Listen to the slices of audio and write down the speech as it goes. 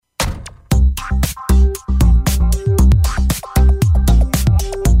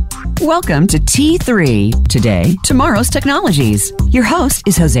Welcome to T3, Today, Tomorrow's Technologies. Your host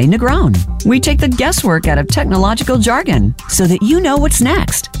is Jose Negron. We take the guesswork out of technological jargon so that you know what's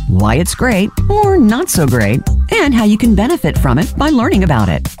next, why it's great or not so great, and how you can benefit from it by learning about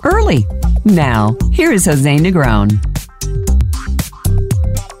it early. Now, here is Jose Negron.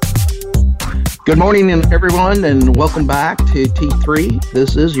 Good morning, everyone, and welcome back to T3.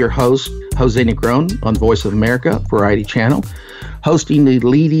 This is your host, Jose Negron, on Voice of America Variety Channel, hosting the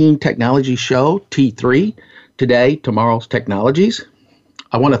leading technology show, T3, Today, Tomorrow's Technologies.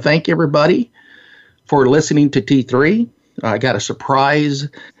 I want to thank everybody for listening to T3. I got a surprise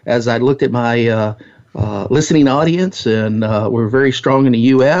as I looked at my listening audience, and we're very strong in the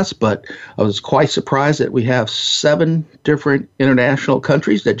U.S., but I was quite surprised that we have 7 different international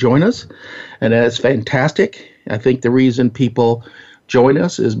countries that join us, and that's fantastic. I think the reason people join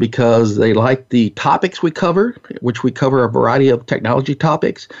us is because they like the topics we cover, which we cover a variety of technology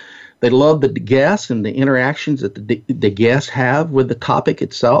topics. They love the guests and the interactions that the guests have with the topic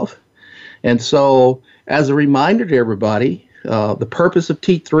itself. And so, as a reminder to everybody, the purpose of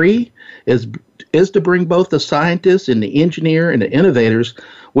T3 is to bring both the scientists and the engineer and the innovators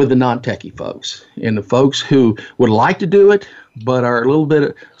with the non-techie folks and the folks who would like to do it but are a little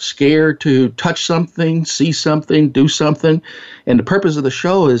bit scared to touch something, see something, do something. And the purpose of the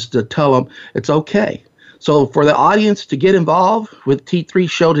show is to tell them it's okay. So for the audience to get involved with T3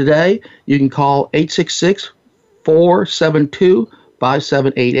 show today, you can call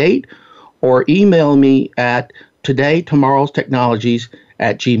 866-472-5788 or email me at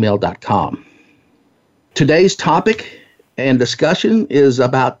todaytomorrowstechnologies@gmail.com. Today's topic and discussion is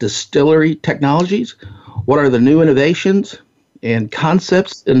about distillery technologies. What are the new innovations and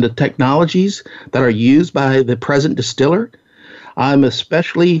concepts in the technologies that are used by the present distiller? I'm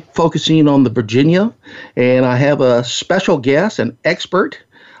especially focusing on the Virginia, and I have a special guest, an expert,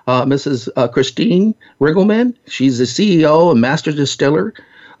 Mrs. Christine Riggleman. She's the CEO and Master Distiller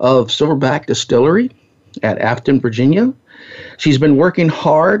of Silverback Distillery at Afton, Virginia. She's been working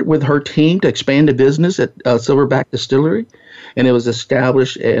hard with her team to expand the business at Silverback Distillery, and it was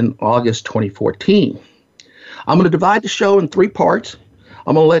established in August 2014. I'm going to divide the show in 3 parts.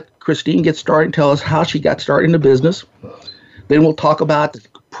 I'm going to let Christine get started and tell us how she got started in the business. Then we'll talk about the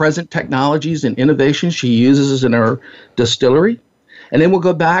present technologies and innovations she uses in her distillery. And then we'll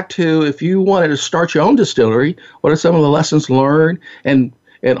go back to, if you wanted to start your own distillery, what are some of the lessons learned, and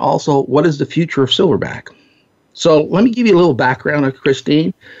also what is the future of Silverback? So let me give you a little background of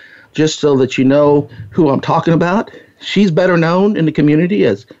Christine, just so that you know who I'm talking about. She's better known in the community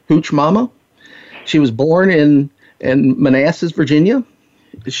as Hooch Mama. She was born in Manassas, Virginia.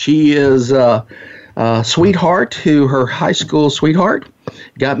 She is a sweetheart to her high school sweetheart.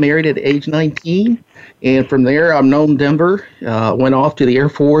 Got married at age 19. And from there, I've known Denver, went off to the Air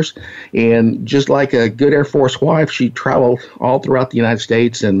Force. And just like a good Air Force wife, she traveled all throughout the United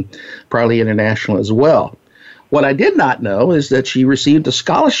States and probably international as well. What I did not know is that she received a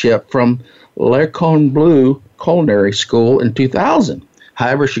scholarship from Le Cordon Bleu Culinary School in 2000.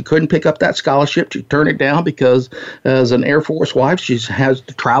 However, she couldn't pick up that scholarship. She turned it down because as an Air Force wife, she has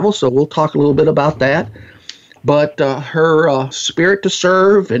to travel. So we'll talk a little bit about that. But her spirit to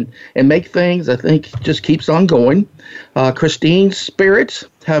serve and make things, I think, just keeps on going. Christine's spirits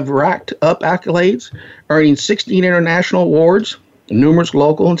have racked up accolades, earning 16 international awards, numerous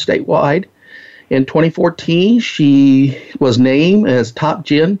local and statewide. In 2014, she was named as top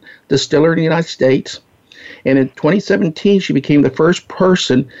gin distiller in the United States. And in 2017, she became the first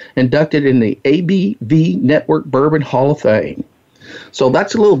person inducted in the ABV Network Bourbon Hall of Fame. So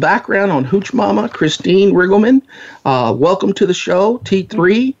that's a little background on Hooch Mama, Christine Riggleman. Welcome to the show,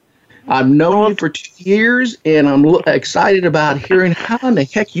 T3. I've known you for 2 years, and I'm excited about hearing how in the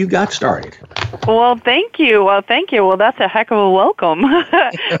heck you got started. Well, thank you. Well, that's a heck of a welcome.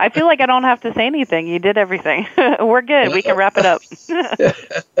 I feel like I don't have to say anything. You did everything. We're good. We can wrap it up.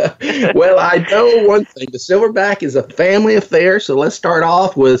 Well, I know one thing. The Silverback is a family affair, so let's start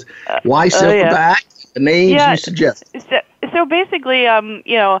off with why Silverback, the names you suggest. So basically, I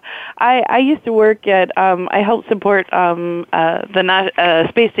used to work at, I helped support the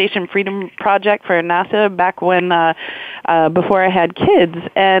Space Station Freedom Project for NASA back when, before I had kids.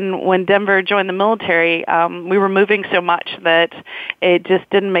 And when Denver joined the military, we were moving so much that it just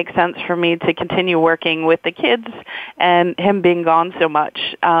didn't make sense for me to continue working with the kids and him being gone so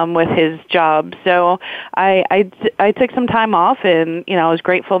much with his job. So I took some time off, and, I was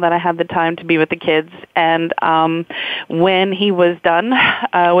grateful that I had the time to be with the kids. And when he was done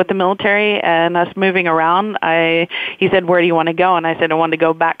with the military and us moving around, he said, "Where do you want to go?" And I said, "I want to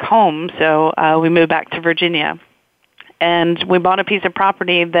go back home." So we moved back to Virginia. And we bought a piece of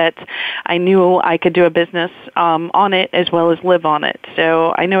property that I knew I could do a business on it as well as live on it.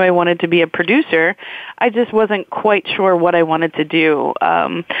 So I knew I wanted to be a producer. I just wasn't quite sure what I wanted to do.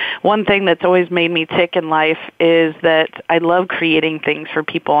 One thing that's always made me tick in life is that I love creating things for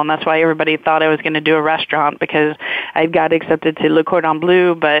people, and that's why everybody thought I was going to do a restaurant, because I got accepted to Le Cordon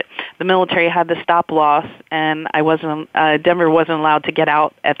Bleu, but the military had the stop loss, and Denver wasn't allowed to get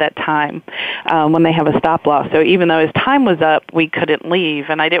out at that time when they have a stop loss. So even though his time was up, we couldn't leave,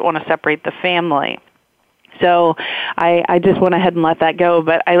 and I didn't want to separate the family. So I just went ahead and let that go.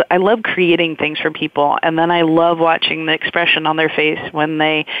 But I love creating things for people, and then I love watching the expression on their face when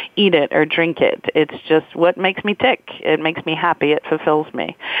they eat it or drink it. It's just what makes me tick. It makes me happy. It fulfills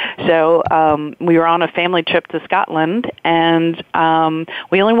me. So we were on a family trip to Scotland, and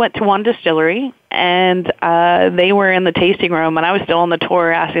we only went to one distillery. And they were in the tasting room, and I was still on the tour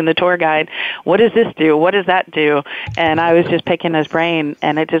asking the tour guide, what does this do? What does that do? And I was just picking his brain,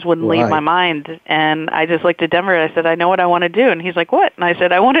 and it just wouldn't leave my mind. And I just looked at Denver, and I said, I know what I want to do. And he's like, what? And I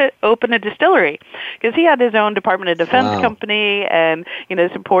said, I want to open a distillery, because he had his own Department of Defense company and,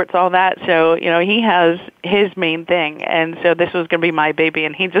 supports all that. So, he has his main thing. And so this was going to be my baby.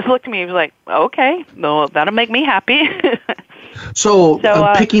 And he just looked at me, he was like, okay, well, that'll make me happy. So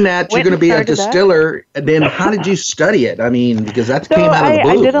picking that, you're going to be a distiller. And then how did you study it? I mean, because that came out of the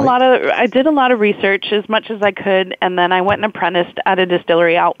blue. I did a lot of research as much as I could, and then I went and apprenticed at a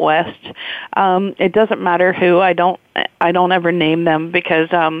distillery out west. It doesn't matter who. I don't ever name them, because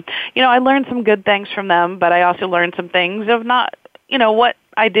I learned some good things from them, but I also learned some things of not what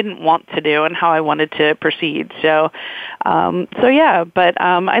I didn't want to do and how I wanted to proceed. So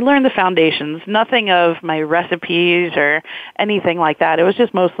I learned the foundations, nothing of my recipes or anything like that. It was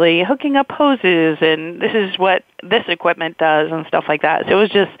just mostly hooking up hoses, and this is what this equipment does and stuff like that. So it was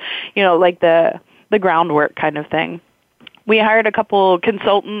just, like the groundwork kind of thing. We hired a couple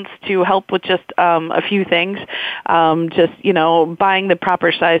consultants to help with just a few things, buying the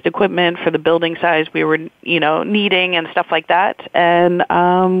proper sized equipment for the building size we were, needing and stuff like that.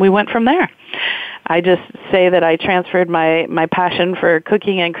 And we went from there. I just say that I transferred my passion for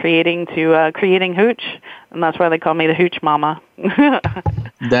cooking and creating to creating hooch, and that's why they call me the hooch mama.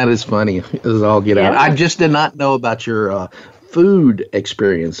 That is funny. This is all get out. I just did not know about your food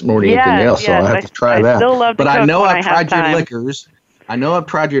experience more than anything else, so I have to try that. Still love to cook I know I've tried tried your liquors. I know I've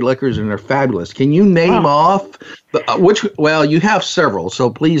tried your liquors, and they're fabulous. Can you name off which? Well, you have several, so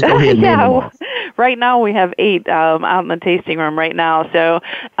please go ahead and name them off. Right now we have 8 out in the tasting room right now. So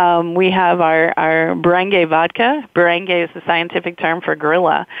we have our Barangay vodka. Barangay is the scientific term for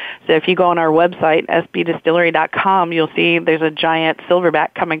gorilla. So if you go on our website, sbdistillery.com, you'll see there's a giant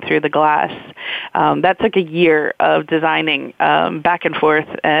silverback coming through the glass. That took a year of designing back and forth,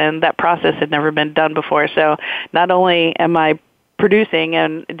 and that process had never been done before. So not only am I producing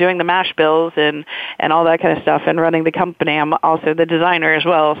and doing the mash bills and all that kind of stuff and running the company, I'm also the designer as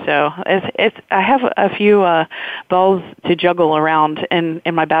well. So I have a few balls to juggle around in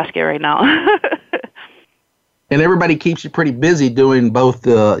my basket right now. And everybody keeps you pretty busy doing both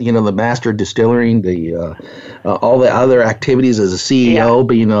the master distilling, the all the other activities as a CEO,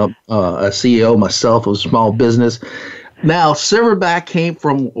 being a CEO myself of a small business. Now, Silverback came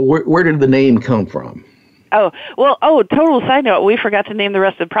from, where did the name come from? Total side note, we forgot to name the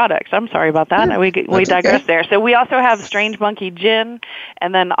rest of the products. I'm sorry about that. We digress there. So we also have Strange Monkey Gin,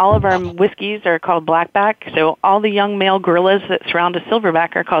 and then all of our whiskeys are called Blackback. So all the young male gorillas that surround a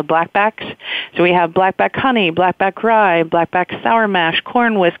Silverback are called Blackbacks. So we have Blackback Honey, Blackback Rye, Blackback Sour Mash,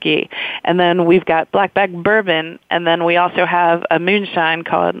 Corn Whiskey, and then we've got Blackback Bourbon, and then we also have a moonshine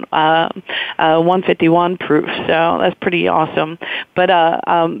called 151 proof. So that's pretty awesome. But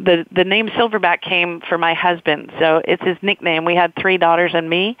the name Silverback came from my husband, so it's his nickname. We had 3 daughters and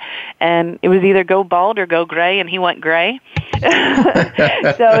me, and it was either go bald or go gray, and he went gray.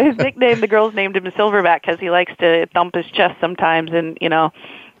 So his nickname, the girls named him Silverback because he likes to thump his chest sometimes and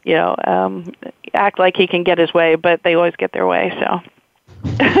act like he can get his way, but they always get their way. So.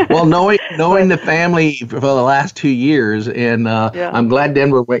 Well, knowing the family for the last 2 years, and I'm glad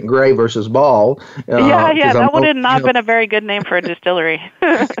Denver went gray versus bald. That would have not been a very good name for a distillery.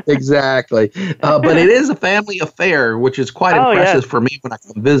 Exactly. But it is a family affair, which is quite impressive for me when I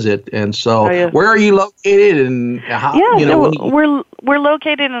come visit. And so, where are you located? And how? We're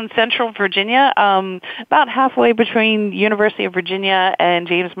located in Central Virginia, about halfway between University of Virginia and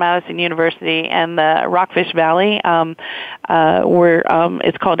James Madison University and the Rockfish Valley. We're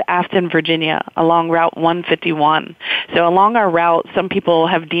it's called Afton, Virginia, along Route 151. So along our route, some people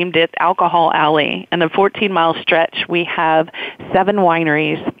have deemed it Alcohol Alley. In the 14-mile stretch, we have 7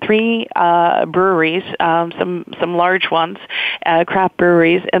 wineries, 3 breweries, some large ones, craft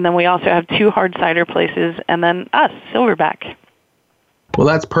breweries, and then we also have 2 hard cider places, and then us, Silverback. Well,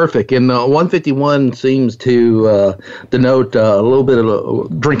 that's perfect. And 151 seems to denote a little bit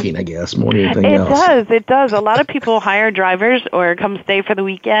of drinking, I guess, more than anything else. It does. A lot of people hire drivers or come stay for the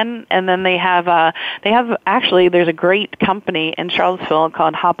weekend, and then they have actually, there's a great company in Charlottesville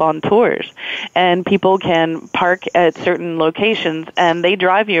called Hop On Tours, and people can park at certain locations, and they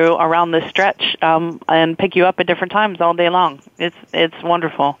drive you around the stretch and pick you up at different times all day long. It's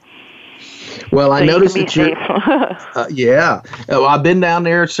wonderful. Well, I noticed that you're, yeah. I've been down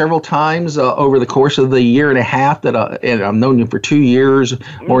there several times over the course of the year and a half and I've known you for 2 years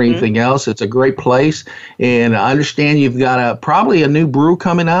or anything else. It's a great place, and I understand you've got probably a new brew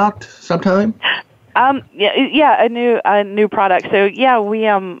coming out sometime. A new product. So we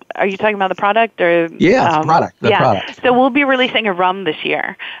are you talking about the product or the product. So we'll be releasing a rum this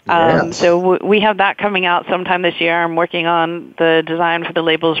year. Yes. So we have that coming out sometime this year. I'm working on the design for the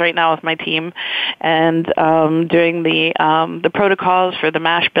labels right now with my team, and doing the protocols for the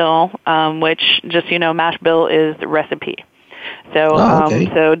mash bill, which just mash bill is the recipe. So,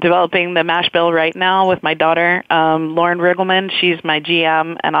 so developing the mash bill right now with my daughter, Lauren Riggleman. She's my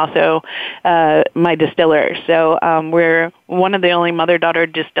GM and also my distiller. So we're one of the only mother-daughter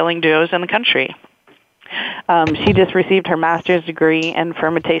distilling duos in the country. She just received her master's degree in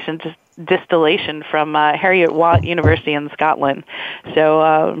fermentation distillation from Heriot-Watt University in Scotland.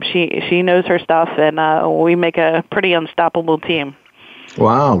 So she knows her stuff, and we make a pretty unstoppable team.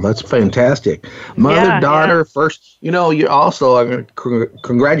 Wow, that's fantastic. Mother-daughter first. You also, I'm going to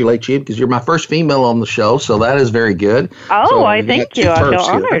congratulate you because you're my first female on the show, so that is very good. Oh, so I thank you. I feel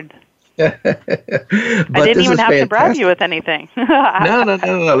honored. I didn't even have to bribe you with anything.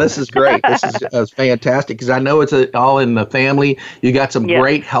 No. This is great. This is fantastic because I know it's all in the family. You got some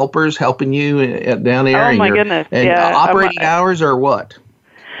great helpers helping you down there. Oh, my goodness. And operating hours are what?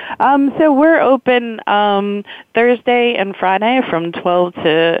 So we're open Thursday and Friday from 12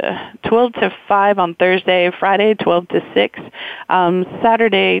 to 5 on Thursday, Friday 12 to 6,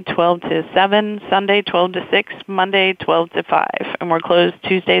 Saturday 12 to 7, Sunday 12 to 6, Monday 12 to 5, and we're closed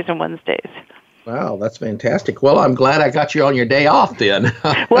Tuesdays and Wednesdays. Wow, that's fantastic. Well, I'm glad I got you on your day off then.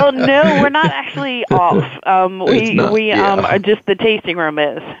 Well, no, we're not actually off. We are just the tasting room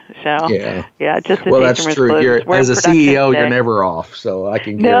is. So just the tasting room. Well, that's true. As a CEO, you're never off, so I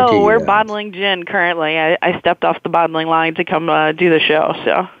can guarantee you. No, we're bottling gin currently. I stepped off the bottling line to come do the show.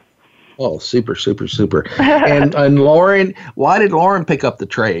 So. Oh, super. And Lauren, why did Lauren pick up the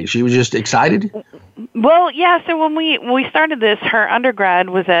trade? She was just excited? Well, so when we started this, her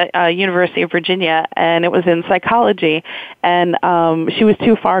undergrad was at University of Virginia, and it was in psychology, and she was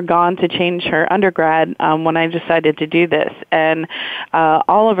too far gone to change her undergrad when I decided to do this. And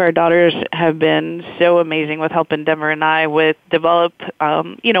all of our daughters have been so amazing with helping Denver and I with develop,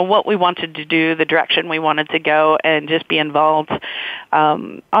 what we wanted to do, the direction we wanted to go, and just be involved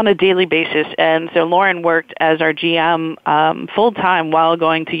on a daily basis. And so Lauren worked as our GM full-time while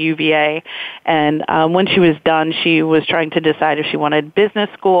going to UVA, and when she was done, she was trying to decide if she wanted business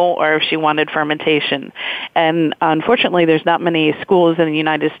school or if she wanted fermentation. And unfortunately, there's not many schools in the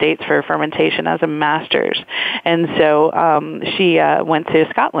United States for fermentation as a master's. And so she went to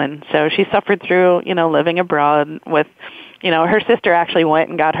Scotland. So she suffered through, living abroad with, her sister actually went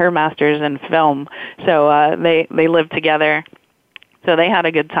and got her master's in film. So they lived together. So they had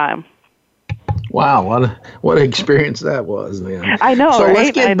a good time. Wow, what an experience that was, then. I know, So right?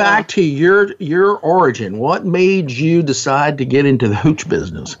 let's get back to your origin. What made you decide to get into the hooch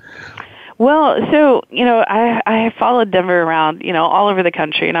business? Well, so, I followed Denver around, all over the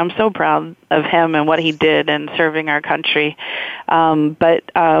country, and I'm so proud of him and what he did in serving our country. But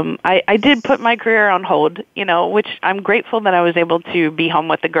I did put my career on hold, which I'm grateful that I was able to be home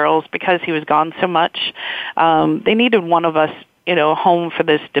with the girls because he was gone so much. They needed one of us home for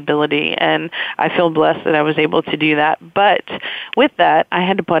the stability, and I feel blessed that I was able to do that. But with that, I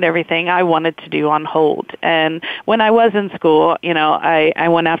had to put everything I wanted to do on hold. And when I was in school, I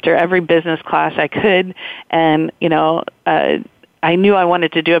went after every business class I could, and, I knew I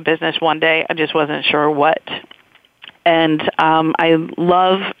wanted to do a business one day. I just wasn't sure what. And I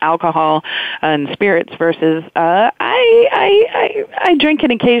love alcohol and spirits versus I drink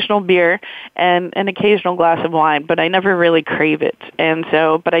an occasional beer and an occasional glass of wine, but I never really crave it. And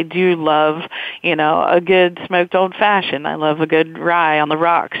so, but I do love, a good smoked old fashioned. I love a good rye on the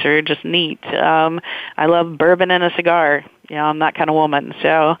rocks or just neat. I love bourbon and a cigar. I'm that kind of woman.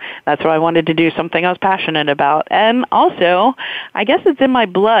 So that's why I wanted to do something I was passionate about. And also, I guess it's in my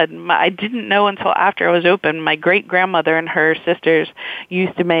blood. I didn't know until after I was open. My great-grandmother and her sisters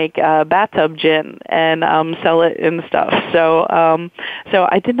used to make bathtub gin and sell it and stuff. So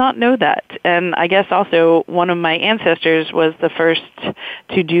I did not know that. And I guess also one of my ancestors was the first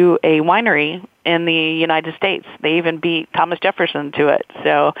to do a winery in the United States. They even beat Thomas Jefferson to it.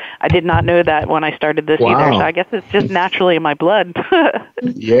 So I did not know that when I started this either. So I guess it's just naturally in my blood.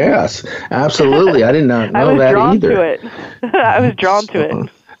 Yes, absolutely. I did not know that either. I was drawn to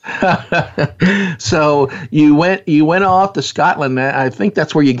it. So you went off to Scotland. I think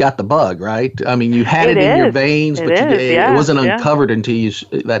that's where you got the bug, right? I mean, you had it in your veins, but it wasn't uncovered until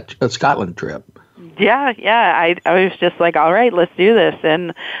that Scotland trip. Yeah. I was just like, all right, let's do this.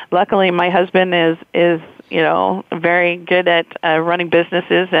 And luckily, my husband is very good at running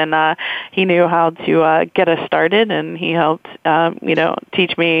businesses, and he knew how to get us started, and he helped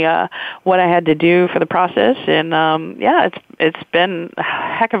teach me what I had to do for the process. And it's been a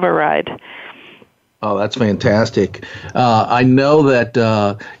heck of a ride. Oh, that's fantastic. I know that,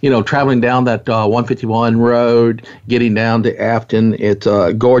 traveling down that 151 road, getting down to Afton, it's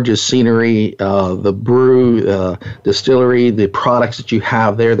gorgeous scenery, the brew, distillery, the products that you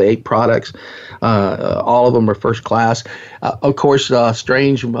have there, the 8 products, all of them are first class. Of course, I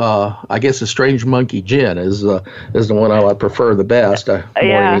guess the Strange Monkey Gin is the one I prefer the best.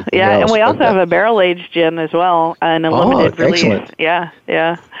 And we also have a barrel-aged gin as well, and a limited release. Excellent. Yeah.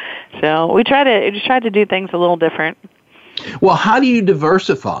 So we try to do things a little different. Well, how do you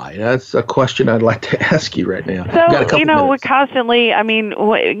diversify? That's a question I'd like to ask you right now. So, we constantly,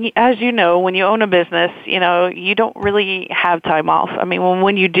 as you know, when you own a business, you don't really have time off. I mean,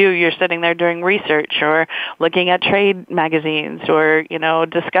 when you do, you're sitting there doing research or looking at trade magazines or,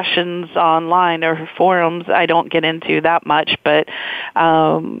 discussions online or forums. I don't get into that much, but,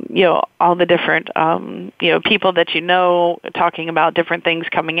 all the different, people that talking about different things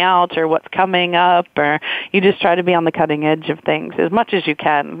coming out or what's coming up, or you just try to be on the cutting edge of things as much as you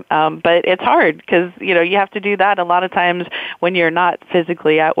can. But it's hard because, you have to do that a lot of times when you're not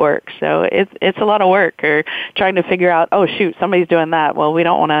physically at work. So it's a lot of work, or trying to figure out, oh, shoot, somebody's doing that. Well, we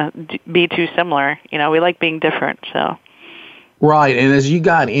don't want to be too similar. We like being different. So. Right. And as you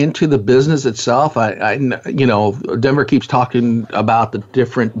got into the business itself, I Denver keeps talking about the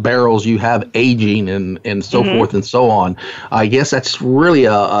different barrels you have aging and so forth and so on. I guess that's really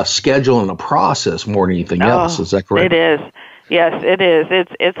a schedule and a process more than anything else. Is that correct? It is. Yes, it is.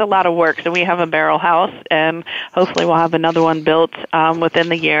 It's a lot of work. So we have a barrel house, and hopefully we'll have another one built within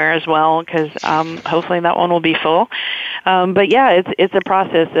the year as well, because hopefully that one will be full. But yeah, it's a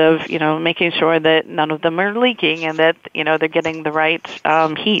process of making sure that none of them are leaking, and that they're getting the right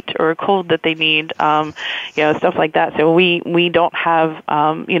heat or cold that they need, stuff like that. So we don't have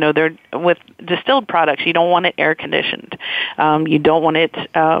they're with distilled products. You don't want it air conditioned. You don't want it.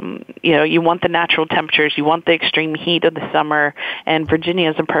 You want the natural temperatures. You want the extreme heat of the summer. And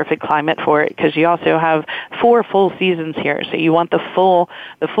Virginia is a perfect climate for it because you also have 4 full seasons here. So you want the full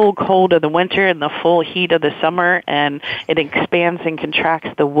cold of the winter and the full heat of the summer, and it expands and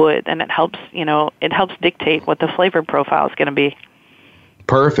contracts the wood, and it helps dictate what the flavor profile is going to be.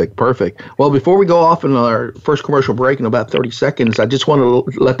 Perfect. Well, before we go off in our first commercial break in about 30 seconds, I just want to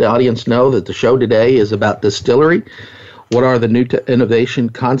let the audience know that the show today is about distillery. What are the new innovation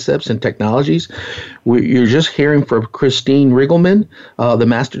concepts and technologies? You're just hearing from Christine Riggleman, the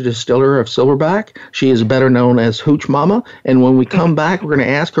Master Distiller of Silverback. She is better known as Hooch Mama. And when we come back, we're going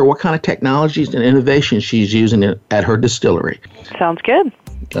to ask her what kind of technologies and innovations she's using at her distillery. Sounds good.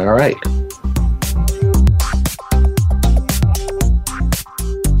 All right.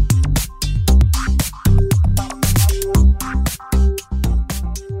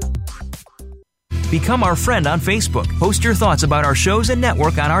 Become our friend on Facebook. Post your thoughts about our shows and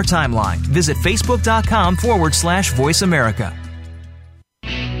network on our timeline. Visit facebook.com/Voice America.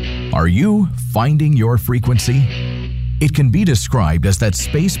 Are you finding your frequency? It can be described as that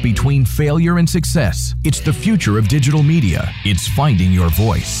space between failure and success. It's the future of digital media. It's finding your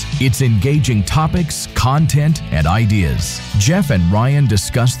voice. It's engaging topics, content, and ideas. Jeff and Ryan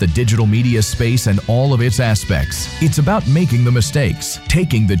discuss the digital media space and all of its aspects. It's about making the mistakes,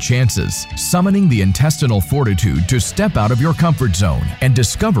 taking the chances, summoning the intestinal fortitude to step out of your comfort zone, and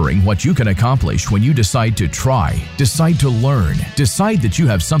discovering what you can accomplish when you decide to try, decide to learn, decide that you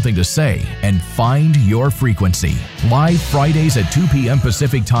have something to say, and find your frequency. Live Fridays at 2 p.m.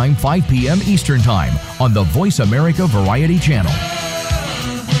 Pacific Time, 5 p.m. Eastern Time on the Voice America Variety Channel.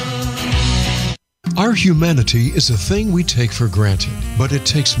 Our humanity is a thing we take for granted, but it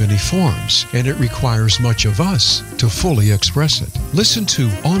takes many forms, and it requires much of us to fully express it. Listen to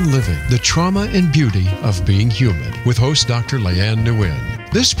On Living, the Trauma and Beauty of Being Human, with host Dr. Leanne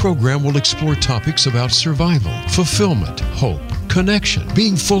Nguyen. This program will explore topics about survival, fulfillment, hope, connection,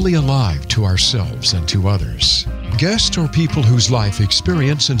 being fully alive to ourselves and to others. Guests or people whose life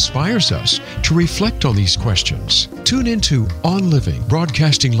experience inspires us to reflect on these questions. Tune into On Living,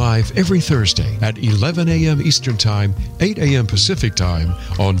 broadcasting live every Thursday at 11 a.m. Eastern Time, 8 a.m. Pacific Time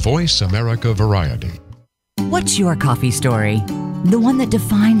on Voice America Variety. What's your coffee story? The one that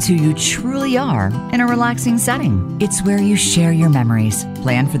defines who you truly are in a relaxing setting. It's where you share your memories,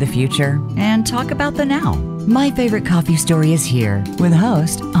 plan for the future, and talk about the now. My Favorite Coffee Story is here with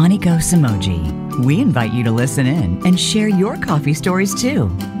host Aniko Samoji. We invite you to listen in and share your coffee stories too.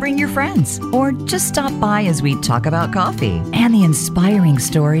 Bring your friends or just stop by as we talk about coffee and the inspiring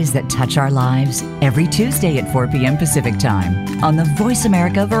stories that touch our lives every Tuesday at 4 p.m. Pacific Time on the Voice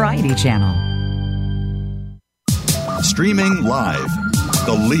America Variety Channel. Streaming live,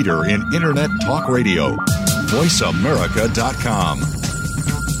 the leader in Internet talk radio, voiceamerica.com.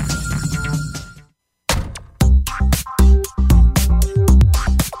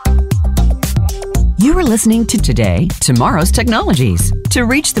 You are listening to Today, Tomorrow's Technologies. To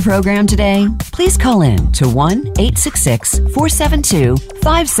reach the program today, please call in to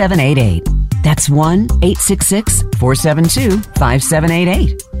 1-866-472-5788. That's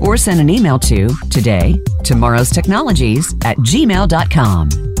 1-866-472-5788. Or send an email to Today, Tomorrow's Technologies @gmail.com.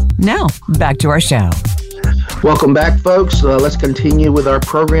 Now, back to our show. Welcome back, folks. Let's continue with our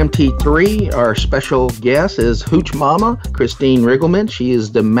program T3. Our special guest is Hooch Mama, Christine Riggleman. She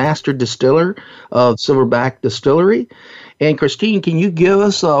is the Master Distiller of Silverback Distillery. And Christine, can you give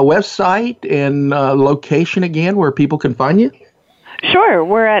us a website and location again where people can find you? Sure.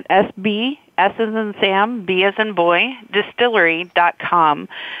 We're at SB, S as in Sam, B as in boy, distillery.com.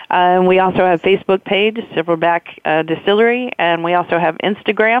 We also have Facebook page, Silverback Distillery, and we also have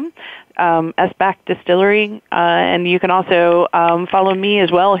Instagram, SBack Distillery, and you can also follow me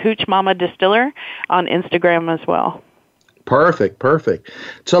as well, Hooch Mama Distiller, on Instagram as well. Perfect.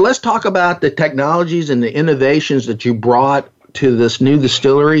 So let's talk about the technologies and the innovations that you brought to this new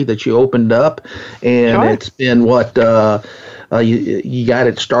distillery that you opened up, and Sure. It's been what you got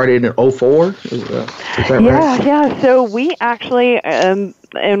it started in 2004. Is that right? Yeah. So we actually, and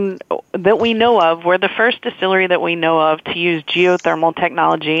that we know of, we're the first distillery that we know of to use geothermal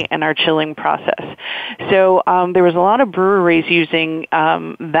technology in our chilling process. So there was a lot of breweries using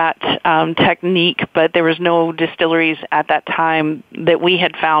that technique, but there was no distilleries at that time that we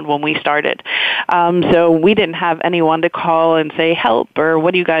had found when we started. So we didn't have anyone to call and say, help, or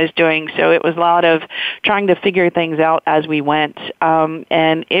what are you guys doing? So it was a lot of trying to figure things out as we went.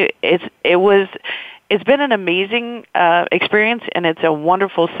 And it's been an amazing experience, and it's a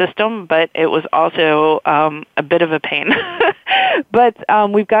wonderful system, but it was also a bit of a pain. But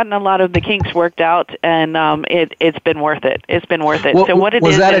we've gotten a lot of the kinks worked out, and it's been worth it. It's been worth it. Well, so what it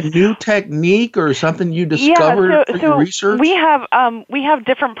was is that a new technique or something you discovered through your research? We have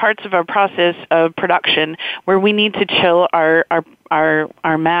different parts of our process of production where we need to chill our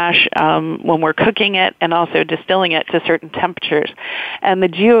mash when we're cooking it and also distilling it to certain temperatures. And the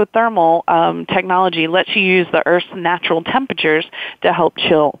geothermal technology lets you use the Earth's natural temperatures to help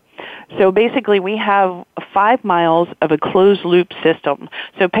chill. So basically we have 5 miles of a closed loop system.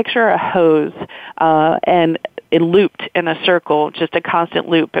 So picture a hose and it looped in a circle, just a constant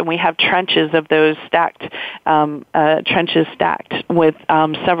loop, and we have trenches of those stacked, trenches stacked with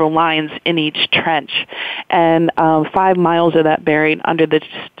several lines in each trench, and 5 miles of that buried under the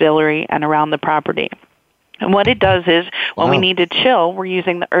distillery and around the property. And what it does is, when we need to chill, we're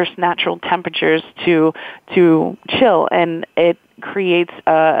using the Earth's natural temperatures to chill, and it creates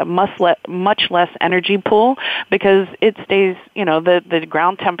a much less energy pool because it stays, the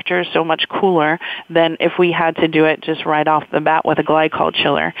ground temperature is so much cooler than if we had to do it just right off the bat with a glycol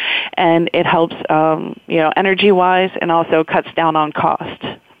chiller. And it helps, energy-wise, and also cuts down on cost.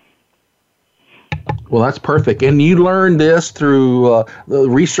 Well, that's perfect. And you learned this through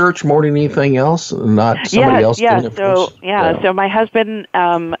research more than anything else, not somebody else doing it for us? So my husband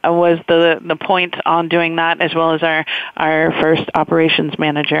was the point on doing that, as well as our first operations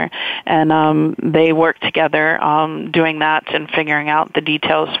manager. And they worked together doing that and figuring out the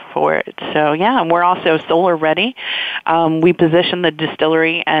details for it. So, and we're also solar ready. We positioned the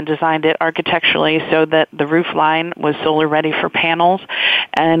distillery and designed it architecturally so that the roof line was solar ready for panels,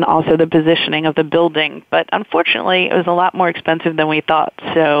 and also the positioning of the building. But unfortunately, it was a lot more expensive than we thought.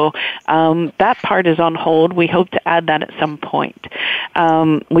 So that part is on hold. We hope to add that at some point.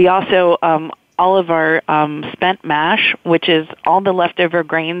 We also all of our spent mash, which is all the leftover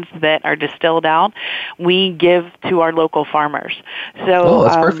grains that are distilled out, we give to our local farmers. So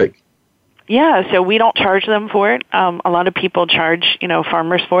that's perfect. Yeah, so we don't charge them for it. A lot of people charge,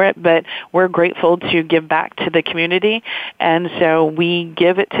 farmers for it, but we're grateful to give back to the community, and so we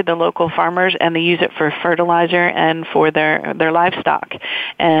give it to the local farmers, and they use it for fertilizer and for their livestock.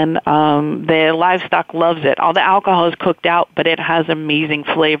 And the livestock loves it. All the alcohol is cooked out, but it has amazing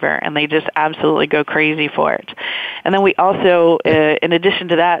flavor, and they just absolutely go crazy for it. And then we also, in addition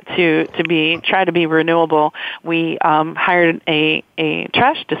to that, try to be renewable, we hired a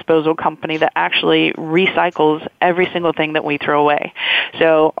trash disposal company that actually recycles every single thing that we throw away.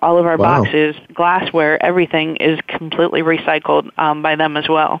 So all of our boxes, glassware, everything is completely recycled by them as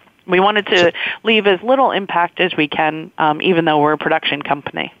well. We wanted to leave as little impact as we can, even though we're a production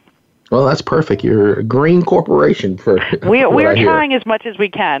company. Well, that's perfect. You're a green corporation for we're trying as much as we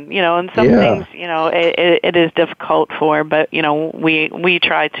can, and some things, it is difficult for, but, we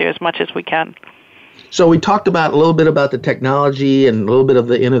try to as much as we can. So we talked a little bit about the technology and a little bit of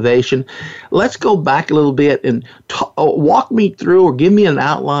the innovation. Let's go back a little bit and walk me through or give me an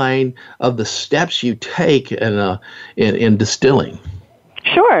outline of the steps you take in distilling.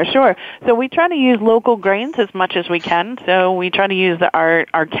 Sure. So we try to use local grains as much as we can. So we try to use our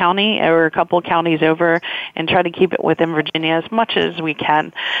county or a couple counties over and try to keep it within Virginia as much as we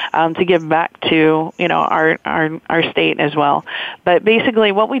can to give back to our state as well. But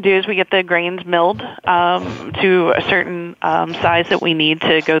basically, what we do is we get the grains milled to a certain size that we need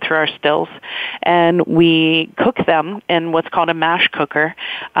to go through our stills, and we cook them in what's called a mash cooker.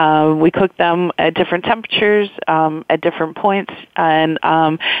 We cook them at different temperatures at different points, and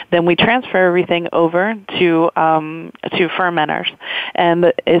then we transfer everything over to fermenters, and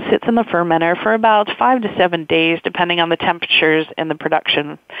it sits in the fermenter for about 5 to 7 days, depending on the temperatures in the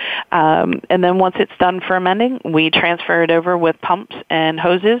production. And then once it's done fermenting, we transfer it over with pumps and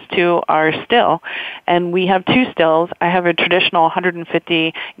hoses to our still, and we have 2 stills. I have a traditional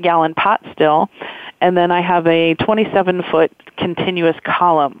 150-gallon pot still, and then I have a 27-foot continuous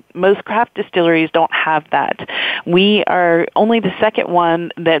column. Most craft distilleries don't have that. We are only the second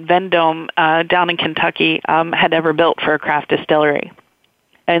one that Vendome down in Kentucky had ever built for a craft distillery.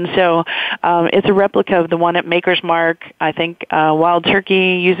 And so it's a replica of the one at Maker's Mark. I think Wild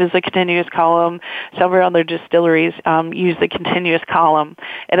Turkey uses a continuous column. Several other distilleries use the continuous column.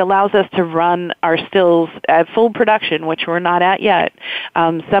 It allows us to run our stills at full production, which we're not at yet,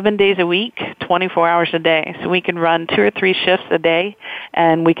 7 days a week, 24 hours a day. So we can run 2 or 3 shifts a day,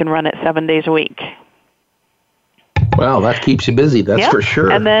 and we can run it 7 days a week. Wow, that keeps you busy. That's for sure.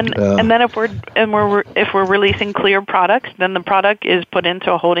 And then if we're releasing clear products, then the product is put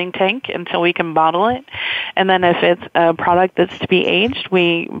into a holding tank until we can bottle it. And then if it's a product that's to be aged,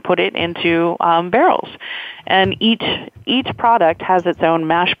 we put it into barrels. And each product has its own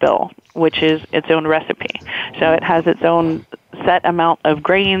mash bill, which is its own recipe. So it has its own set amount of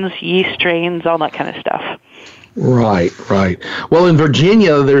grains, yeast strains, all that kind of stuff. Right. Well, in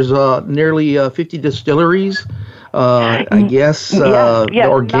Virginia, there's nearly 50 distilleries. I guess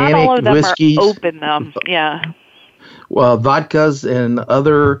organic not all of them whiskeys. Are open, vodkas and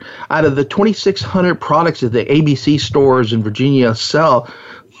other, out of the 2,600 products that the ABC stores in Virginia sell,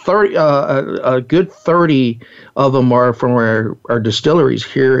 a good 30 of them are from our distilleries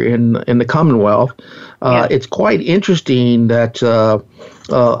here in the Commonwealth. It's quite interesting that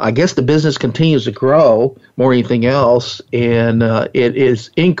I guess the business continues to grow more than anything else, and it is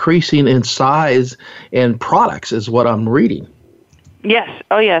increasing in size and products is what I'm reading. Yes.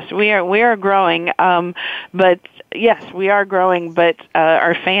 Oh, yes. We are growing. But yes, we are growing. But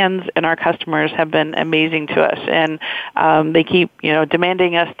our fans and our customers have been amazing to us, and they keep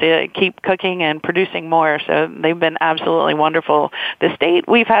demanding us to keep cooking and producing more. So they've been absolutely wonderful. The state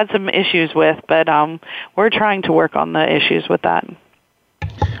we've had some issues with, but we're trying to work on the issues with that.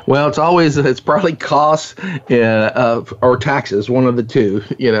 Well, it's probably costs or taxes, one of the two.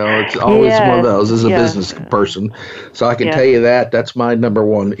 It's always one of those as a business person. So I can tell you that's my number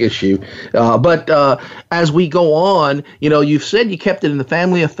one issue. But as we go on, you've said you kept it in the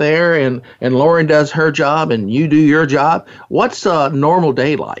family affair, and Lauren does her job and you do your job. What's a normal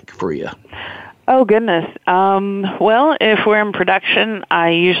day like for you? Oh, goodness. Well, if we're in production,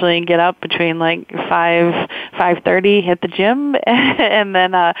 I usually get up between like 5:30, hit the gym, and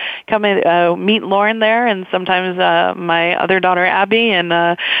then come in, meet Lauren there, and sometimes my other daughter, Abby,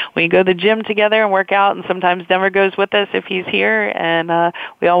 and we go to the gym together and work out, and sometimes Denver goes with us if he's here, and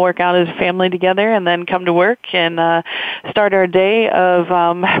we all work out as a family together, and then come to work and start our day of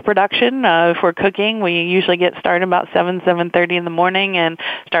production. If we're cooking, we usually get started about 7:30 in the morning and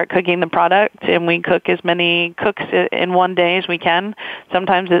start cooking the product. And we cook as many cooks in one day as we can.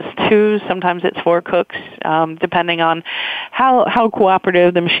 Sometimes it's 2, sometimes it's 4 cooks, depending on how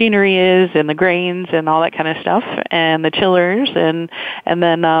cooperative the machinery is and the grains and all that kind of stuff, and the chillers, and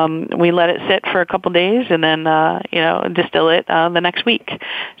then we let it sit for a couple days, and then distill it the next week.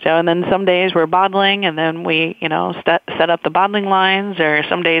 So, and then some days we're bottling, and then we set up the bottling lines, or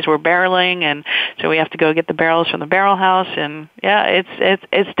some days we're barreling, and so we have to go get the barrels from the barrel house, and yeah,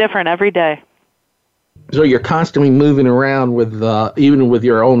 it's different every day. So you're constantly moving around with even with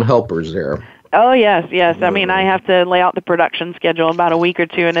your own helpers there. Oh, yes. I mean, I have to lay out the production schedule about a week or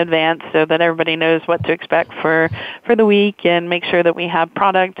two in advance so that everybody knows what to expect for the week, and make sure that we have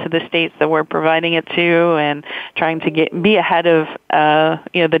product to the states that we're providing it to, and trying to be ahead of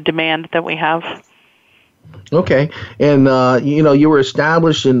the demand that we have. Okay, and you were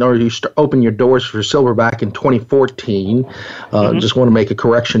established or you opened your doors for Silverback in 2014. Just want to make a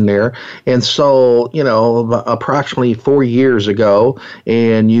correction there. And so, approximately 4 years ago,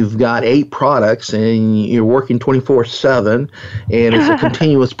 and you've got 8 products, and you're working 24/7, and it's a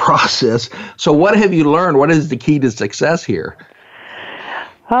continuous process. So, what have you learned? What is the key to success here?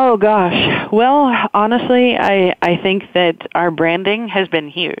 Oh, gosh. Well, honestly, I think that our branding has been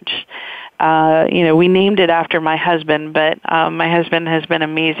huge. We named it after my husband, but my husband has been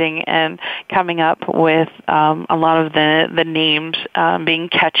amazing and coming up with a lot of the names being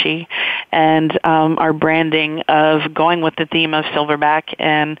catchy, and our branding of going with the theme of Silverback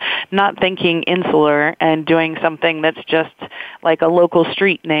and not thinking insular and doing something that's just like a local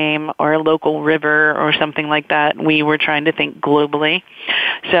street name or a local river or something like that. We were trying to think globally.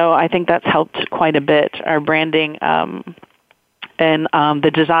 So I think that's helped quite a bit, our branding and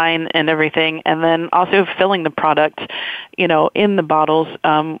the design and everything, and then also filling the product, in the bottles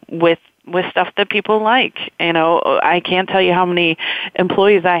with stuff that people like. I can't tell you how many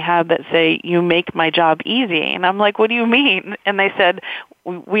employees I have that say, "You make my job easy." And I'm like, "What do you mean?" And they said,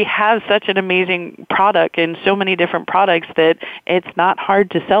 "We have such an amazing product and so many different products that it's not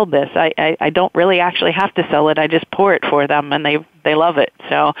hard to sell this. I don't really actually have to sell it. I just pour it for them, and they love it."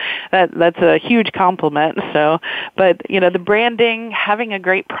 So that's a huge compliment. So, but the branding, having a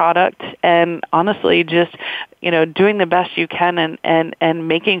great product, and honestly just doing the best you can and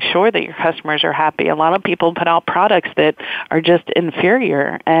making sure that your customers are happy. A lot of people put out products that are just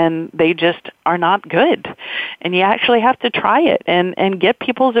inferior, and they just are not good. And you actually have to try it and get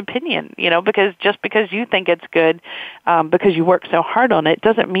people's opinion, because just because you think it's good, because you work so hard on it,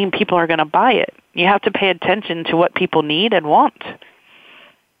 doesn't mean people are going to buy it. You have to pay attention to what people need and want.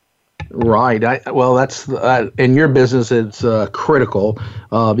 Right. That's in your business. It's critical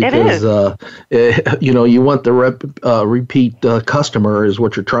because you want the repeat customer is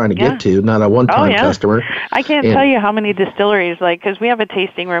what you're trying to get to, not a one-time customer. I can't tell you how many distilleries, because we have a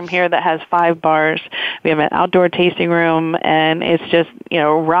tasting room here that has 5 bars. We have an outdoor tasting room, and it's just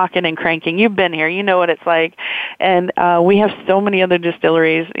rocking and cranking. You've been here, you know what it's like, and we have so many other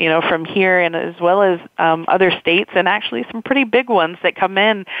distilleries, from here and as well as other states, and actually some pretty big ones that come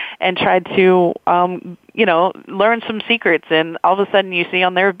in and tried to, learn some secrets, and all of a sudden you see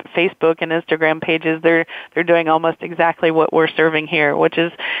on their Facebook and Instagram pages they're doing almost exactly what we're serving here, which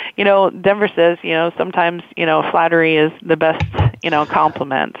is, Denver says, sometimes, flattery is the best,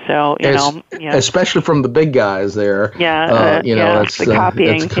 compliment. So, especially from the big guys there. That's the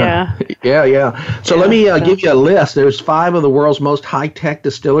copying. So let me give you a list. There's 5 of the world's most high-tech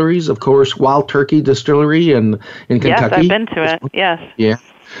distilleries. Of course, Wild Turkey Distillery in Kentucky. Yes, I've been to it. Yes. Yeah.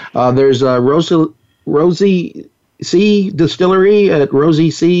 There's Rosie C Distillery at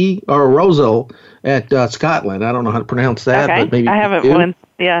Rosie C or Roseau at Scotland. I don't know how to pronounce that, but maybe I haven't been.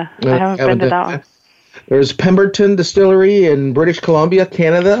 Yeah, I haven't been to that one. There's Pemberton Distillery in British Columbia,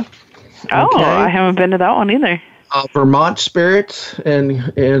 Canada. I haven't been to that one either. Vermont Spirits in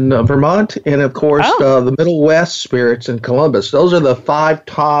Vermont, and of course the Middle West Spirits in Columbus. Those are the 5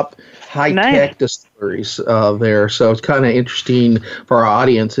 top high-tech distilleries there. So it's kind of interesting for our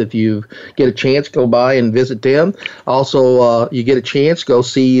audience. If you get a chance, go by and visit them. Also, you get a chance, go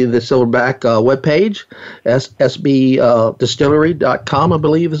see the Silverback webpage, sbdistillery.com, I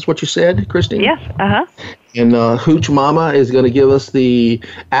believe is what you said, Christine? Yes, And Hooch Mama is going to give us the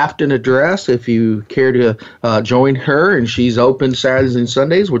Afton address if you care to join her. And she's open Saturdays and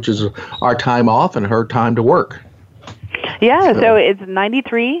Sundays, which is our time off and her time to work. Yeah, so it's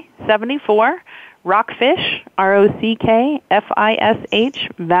 9374 Rockfish, Rockfish,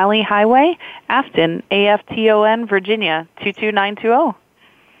 Valley Highway, Afton, Afton, Virginia, 22920.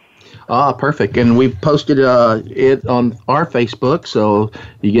 Perfect. And we've posted it on our Facebook, so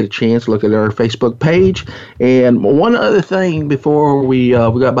you get a chance to look at our Facebook page. And one other thing before we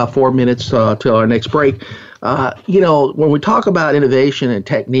got about 4 minutes till our next break. When we talk about innovation and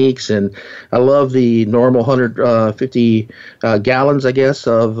techniques, and I love the normal 150 gallons, I guess,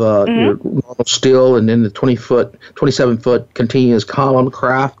 of your normal still, and then the 27-foot continuous column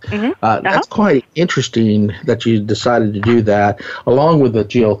craft. That's quite interesting that you decided to do that, along with the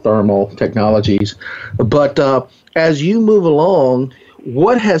geothermal technologies. But as you move along,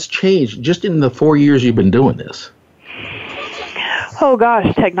 what has changed just in the 4 years you've been doing this? Oh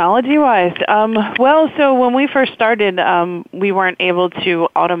gosh, technology-wise. So when we first started, we weren't able to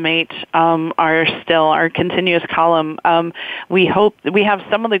automate our continuous column. We have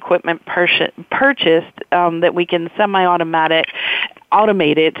some of the equipment purchased that we can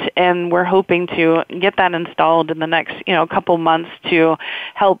automate it, and we're hoping to get that installed in the next couple months to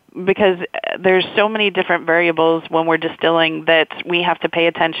help, because there's so many different variables when we're distilling that we have to pay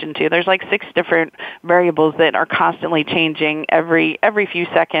attention to. There's like 6 different variables that are constantly changing every few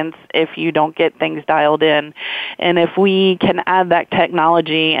seconds if you don't get things dialed in. And if we can add that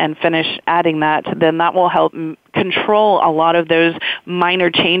technology and finish adding that, then that will help control a lot of those minor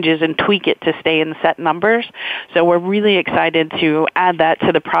changes and tweak it to stay in set numbers. So we're really excited to add that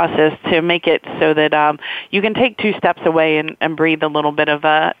to the process to make it so that you can take 2 steps away and breathe a little bit of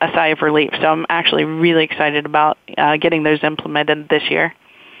a sigh of relief. So I'm actually really excited about getting those implemented this year.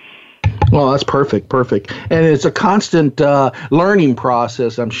 Well, that's perfect. And it's a constant learning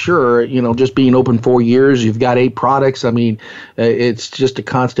process, I'm sure. Just being open 4 years, you've got 8 products. I mean, it's just a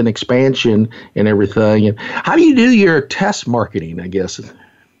constant expansion and everything. And how do you do your test marketing, I guess?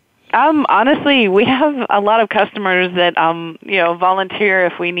 Honestly, we have a lot of customers that volunteer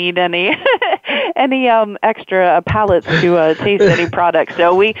if we need any extra pallets to taste any product.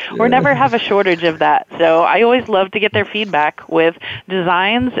 So we're never have a shortage of that. So I always love to get their feedback with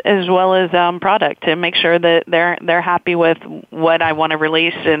designs as well as product to make sure that they're happy with what I want to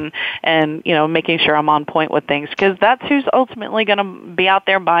release, and making sure I'm on point with things, because that's who's ultimately going to be out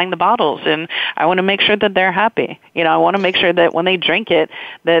there buying the bottles, and I want to make sure that they're happy. I want to make sure that when they drink it,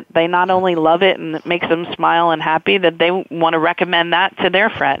 that they not only love it and it makes them smile and happy, that they want to recommend that to their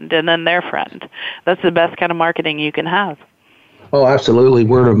friend and then their friend. That's the best kind of marketing you can have. Oh, absolutely.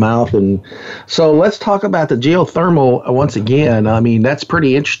 Word of mouth. And so let's talk about the geothermal once again. I mean, that's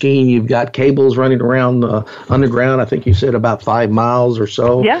pretty interesting. You've got cables running around underground. I think you said about 5 miles or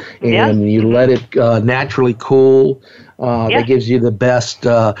so. Yeah. And you let it naturally cool. That gives you the best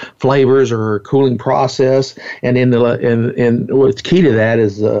flavors or cooling process. And what's key to that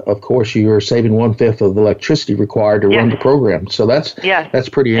is, of course, you're saving 1/5 of the electricity required to run the program. So that's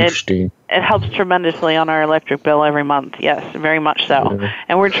pretty interesting. It helps tremendously on our electric bill every month. Yes, very much so. Yeah.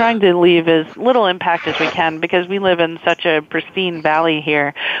 And we're trying to leave as little impact as we can, because we live in such a pristine valley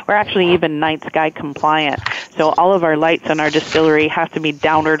here. We're actually even night sky compliant. So all of our lights in our distillery have to be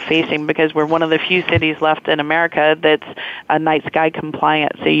downward facing, because we're one of the few cities left in America that's night sky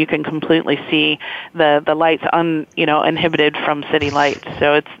compliant. So you can completely see the lights uninhibited from city lights.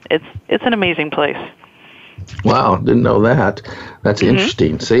 So it's an amazing place. Wow, didn't know that. That's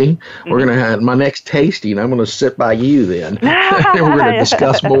interesting. See, we're going to have my next tasting. I'm going to sit by you then. We're going to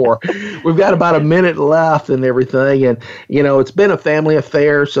discuss more. We've got about a minute left and everything. And, it's been a family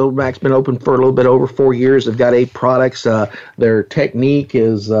affair. Silverback's been open for a little bit over 4 years. They've got 8 products. Their technique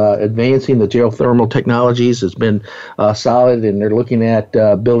is advancing. The geothermal technologies has been solid, and they're looking at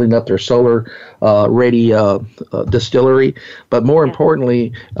building up their solar ready distillery. But more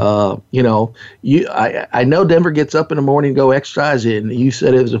importantly, I know Denver gets up in the morning, go exercise, and you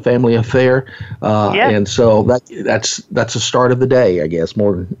said it was a family affair, and so that's the start of the day, I guess,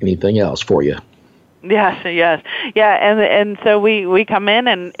 more than anything else for you. Yes, and so we come in,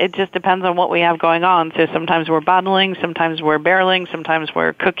 and it just depends on what we have going on. So sometimes we're bottling, sometimes we're barreling, sometimes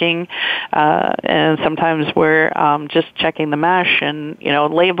we're cooking, and sometimes we're just checking the mash and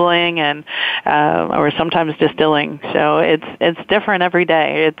labeling, and or sometimes distilling. So it's different every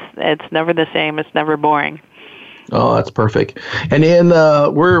day. It's never the same. It's never boring. Oh, that's perfect. And then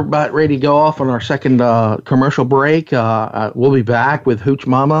we're about ready to go off on our second commercial break. We'll be back with Hooch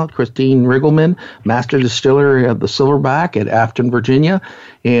Mama, Christine Riggleman, Master Distiller of the Silverback at Afton, Virginia.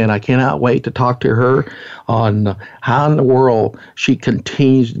 And I cannot wait to talk to her on how in the world she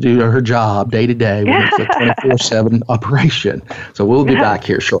continues to do her job day to day when it's a 24/7 operation. So we'll be back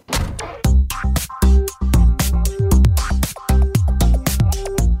here shortly.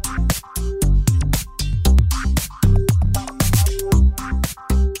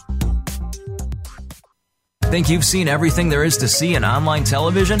 Think you've seen everything there is to see in online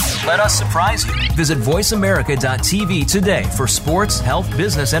television? Let us surprise you. Visit voiceamerica.tv today for sports, health,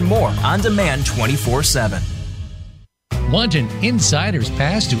 business, and more on demand 24/7. Want an insider's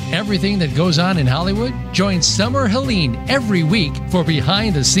pass to everything that goes on in Hollywood? Join Summer Helene every week for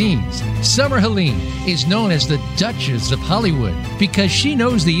Behind the Scenes. Summer Helene is known as the Duchess of Hollywood because she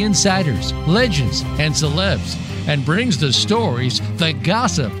knows the insiders, legends, and celebs, and brings the stories, the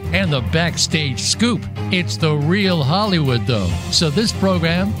gossip, and the backstage scoop. It's the real Hollywood, though, so this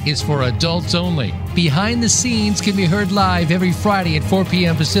program is for adults only. Behind the Scenes can be heard live every Friday at 4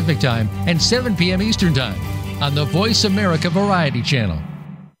 p.m. Pacific Time and 7 p.m. Eastern Time on the Voice America Variety Channel.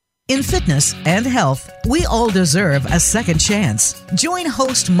 In fitness and health, we all deserve a second chance. Join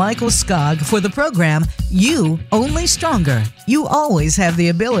host Michael Skog for the program You Only Stronger. You always have the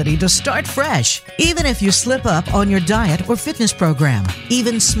ability to start fresh, even if you slip up on your diet or fitness program.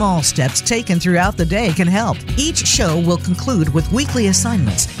 Even small steps taken throughout the day can help. Each show will conclude with weekly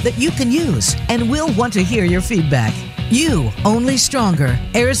assignments that you can use, and we'll want to hear your feedback. You Only Stronger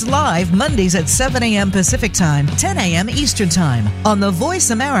airs live Mondays at 7 a.m. Pacific Time, 10 a.m. Eastern Time on the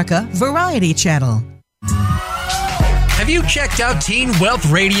Voice America Variety Channel. Have you checked out Teen Wealth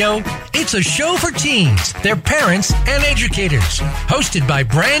Radio? It's a show for teens, their parents, and educators. Hosted by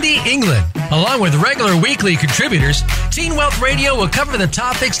Brandy England. Along with regular weekly contributors, Teen Wealth Radio will cover the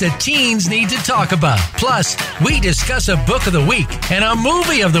topics that teens need to talk about. Plus, we discuss a book of the week and a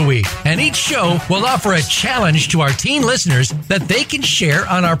movie of the week. And each show will offer a challenge to our teen listeners that they can share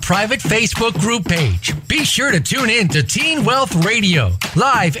on our private Facebook group page. Be sure to tune in to Teen Wealth Radio,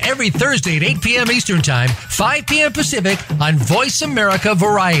 live every Thursday at 8 p.m. Eastern Time, 5 p.m. Pacific on Voice America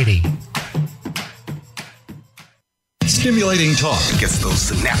Variety. Stimulating talk gets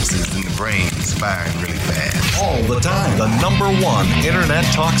those synapses in the brain firing really fast. all the time. The #1 internet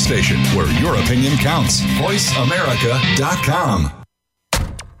talk station where your opinion counts. VoiceAmerica.com.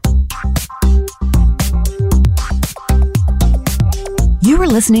 You are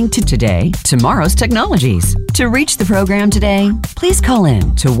listening to Today, Tomorrow's Technologies. To reach the program today, please call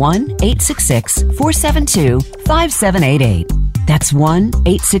in to 1-866-472-5788. That's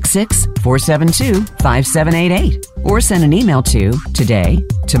 1-866-472-5788. Or send an email to today,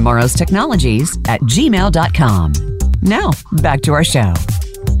 tomorrow's technologies @gmail.com. Now, back to our show.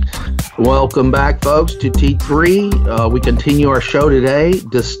 Welcome back, folks, to T3. We continue our show today.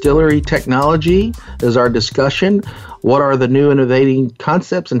 Distillery Technology is our discussion. What are the new innovating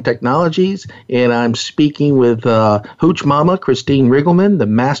concepts and technologies? And I'm speaking with Hooch Mama, Christine Riggleman, the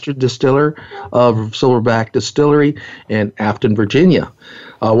Master Distiller of Silverback Distillery in Afton, Virginia.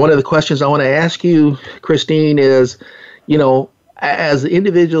 One of the questions I want to ask you, Christine, is, as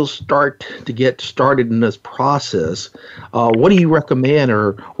individuals start to get started in this process, what do you recommend,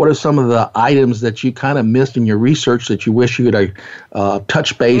 or what are some of the items that you kind of missed in your research that you wish you would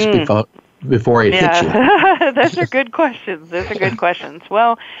touch base before it hits you? Those are good questions.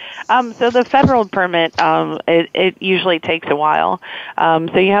 Well, so the federal permit, it usually takes a while.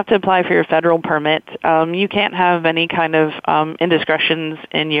 So you have to apply for your federal permit. You can't have any kind of indiscretions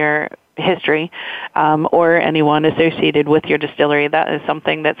in your history or anyone associated with your distillery. That is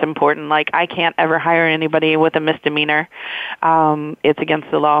something that's important. Like, I can't ever hire anybody with a misdemeanor. It's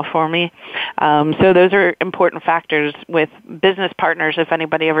against the law for me. So those are important factors with business partners. If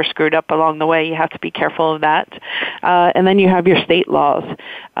anybody ever screwed up along the way, you have to be careful of that. And then you have your state laws.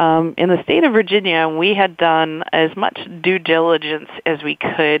 In the state of Virginia, we had done as much due diligence as we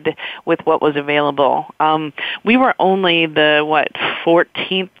could with what was available. We were only the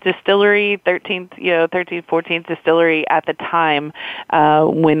 14th distillery, 13th, 14th distillery at the time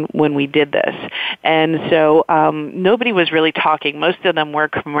when we did this. And so nobody was really talking. Most of them were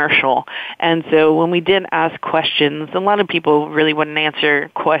commercial. And so when we did ask questions, a lot of people really wouldn't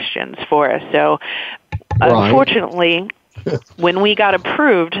answer questions for us. So unfortunately, when we got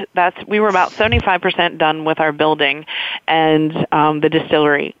approved, we were about 75% done with our building and the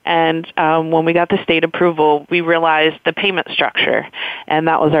distillery. And when we got the state approval, we realized the payment structure, and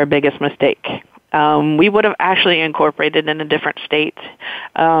that was our biggest mistake. We would have actually incorporated in a different state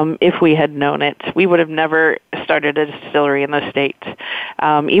if we had known it. We would have never started a distillery in the state.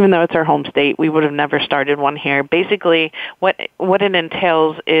 Even though it's our home state, we would have never started one here. Basically, what it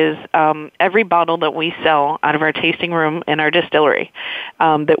entails is every bottle that we sell out of our tasting room in our distillery,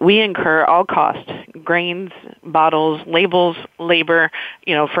 that we incur all costs, grains, bottles, labels, labor,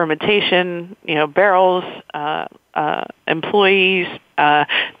 fermentation, barrels, employees,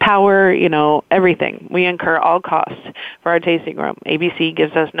 power, everything. We incur all costs for our tasting room. ABC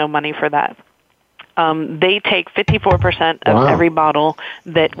gives us no money for that. They take 54% of every bottle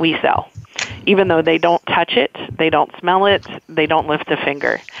that we sell, even though they don't touch it, they don't smell it, they don't lift a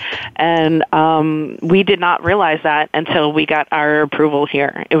finger. And we did not realize that until we got our approval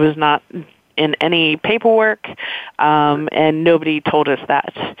here. It was not in any paperwork, and nobody told us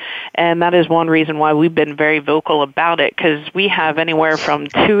that. And that is one reason why we've been very vocal about it, because we have anywhere from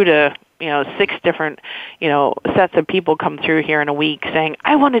 2 to 6 different, sets of people come through here in a week saying,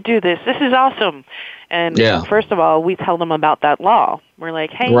 I want to do this. This is awesome. And first of all, we tell them about that law. We're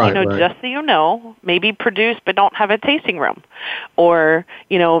like, hey, just so you know, maybe produce but don't have a tasting room. Or,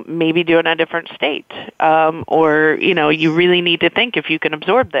 maybe do it in a different state. Or, you really need to think if you can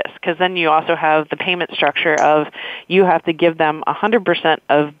absorb this. Because then you also have the payment structure of you have to give them 100%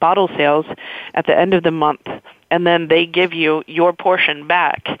 of bottle sales at the end of the month. And then they give you your portion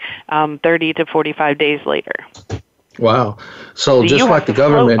back 30 to 45 days later. Wow. So just like the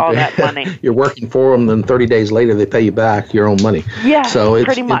government, all that money. You're working for them, then 30 days later they pay you back your own money. Yeah, so it's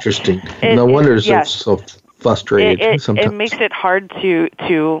pretty much. Interesting. No wonder they're so frustrated sometimes. It makes it hard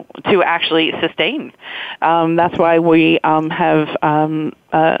to actually sustain. That's why we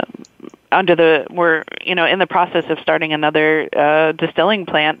we're in the process of starting another distilling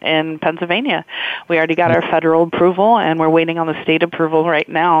plant in Pennsylvania. We already got our federal approval, and we're waiting on the state approval right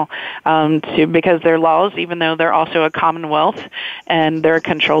now because their laws, even though they're also a commonwealth and they're a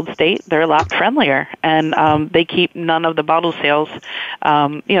controlled state, they're a lot friendlier, and they keep none of the bottle sales,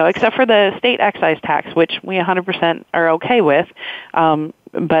 except for the state excise tax, which we 100% are okay with,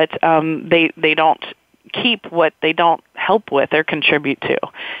 but they don't keep what they don't help with or contribute to.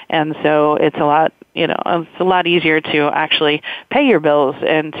 And so it's a lot easier to actually pay your bills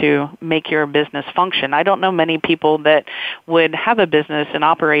and to make your business function. I don't know many people that would have a business and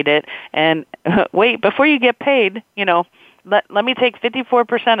operate it and wait, before you get paid, let me take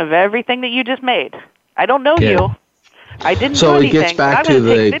 54% of everything that you just made. I don't know you. I didn't do anything. So it gets back to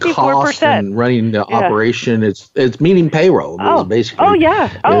the cost and running the operation. It's meaning payroll, basically. Oh, yeah.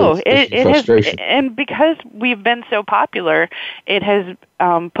 It has, and because we've been so popular, it has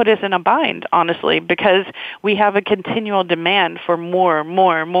put us in a bind, honestly, because we have a continual demand for more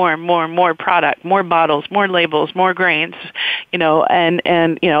product, more bottles, more labels, more grains, and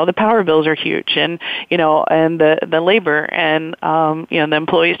the power bills are huge, and the labor and the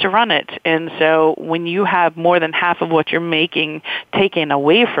employees to run it. And so when you have more than half of what you're making taken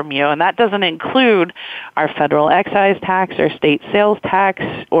away from you, and that doesn't include our federal excise tax or state sales tax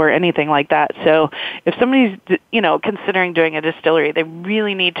or anything like that. So if somebody's considering doing a distillery, they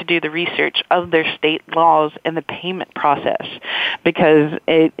really need to do the research of their state laws and the payment process, because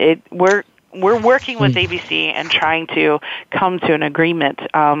we're working with ABC and trying to come to an agreement,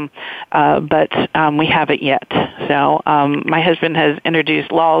 but we haven't yet. So my husband has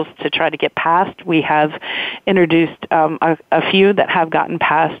introduced laws to try to get passed. We have introduced a few that have gotten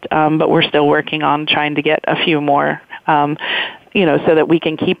passed, but we're still working on trying to get a few more, so that we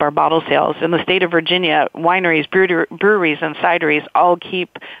can keep our bottle sales. In the state of Virginia, wineries, breweries, and cideries all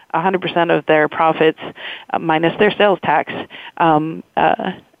keep 100% of their profits, minus their sales tax, from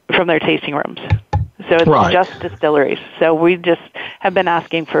their tasting rooms. So it's just distilleries. So we just have been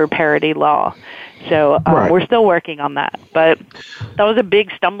asking for parity law. So we're still working on that. But that was a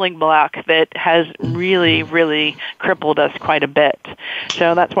big stumbling block that has really, really crippled us quite a bit.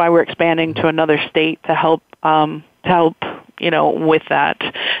 So that's why we're expanding to another state to help with that.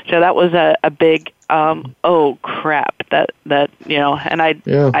 So that was a big oh crap, that and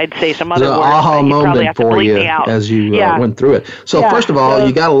I'd say some other the words. aha moment for you as you went through it. So first of all,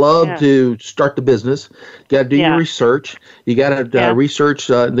 you got to love to start the business. You got to do your research. You got to research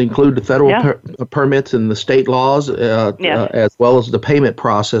include the federal permits and the state laws, as well as the payment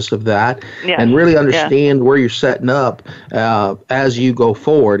process of that, and really understand where you're setting up as you go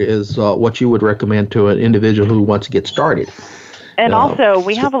forward is what you would recommend to an individual who wants to get started. And also,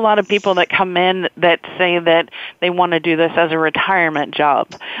 we have a lot of people that come in that say that they want to do this as a retirement job.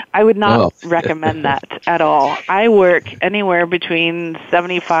 I would not recommend that at all. I work anywhere between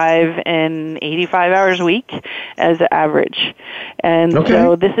 75 and 85 hours a week as an average. And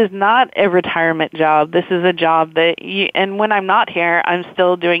so this is not a retirement job. This is a job that and when I'm not here, I'm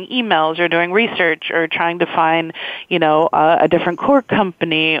still doing emails or doing research or trying to find, a different cork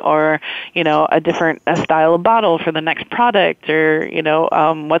company or, a different style of bottle for the next product or,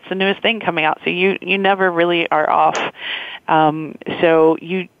 what's the newest thing coming out. So you never really are off.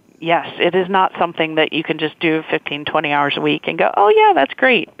 Yes, it is not something that you can just do 15, 20 hours a week and go, oh, yeah, that's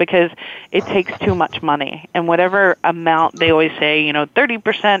great, because it takes too much money. And whatever amount, they always say,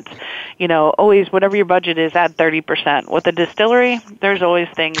 30%, always whatever your budget is, add 30%. With a distillery, there's always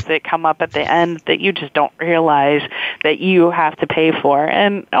things that come up at the end that you just don't realize that you have to pay for.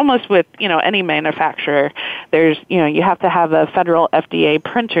 And almost with, any manufacturer, there's, you have to have a federal FDA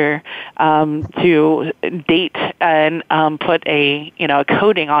printer to date and put a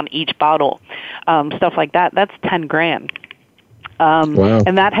coating on each bottle, stuff like that. That's $10,000.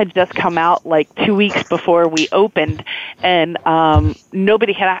 And that had just come out like 2 weeks before we opened, and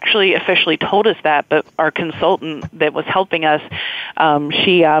nobody had actually officially told us that, but our consultant that was helping us,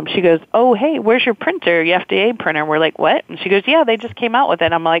 she goes, oh, hey, where's your printer, your FDA printer? We're like, what? And she goes, yeah, they just came out with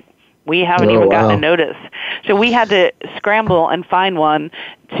it. I'm like, we haven't even gotten a notice. So we had to scramble and find one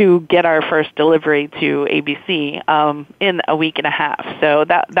to get our first delivery to ABC in a week and a half. So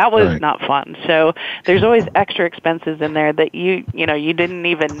that was not fun. So there's always extra expenses in there that you didn't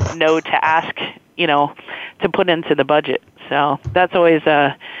even know to ask, to put into the budget. So that's always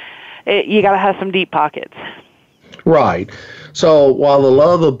you got to have some deep pockets. Right. So while the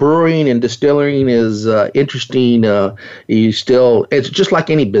love of brewing and distilling is interesting, it's just like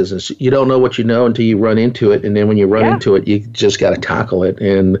any business. You don't know what you know until you run into it, and then when you run into it, you just got to tackle it.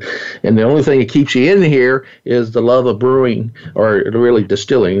 And the only thing that keeps you in here is the love of brewing, or really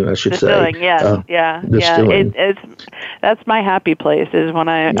distilling, I should say. Distilling, distilling. That's my happy place is when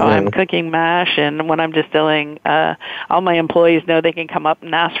I'm cooking mash, and when I'm distilling. All my employees know they can come up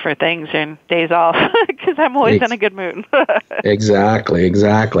and ask for things and days off because I'm always in a good mood. Exactly.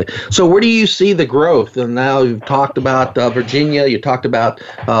 So where do you see the growth? And now you've talked about Virginia, you talked about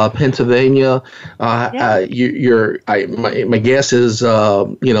Pennsylvania. My guess is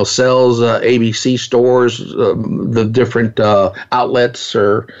sells ABC stores, the different outlets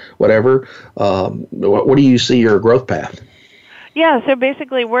or whatever. What do you see your growth path? Yeah, so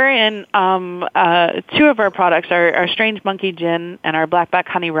basically we're in two of our products, our Strange Monkey Gin and our Blackback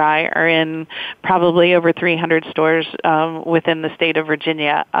Honey Rye are in probably over 300 stores within the state of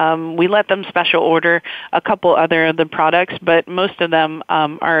Virginia. We let them special order a couple other of the products, but most of them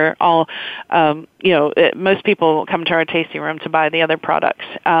are all, most people come to our tasting room to buy the other products.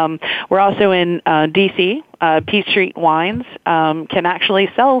 We're also in D.C., Peach Street Wines can actually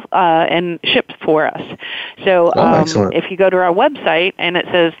sell and ship for us. So if you go to our website and it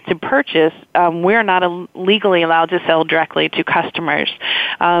says to purchase, we're not legally allowed to sell directly to customers.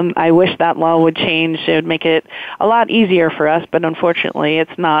 I wish that law would change. It would make it a lot easier for us, but unfortunately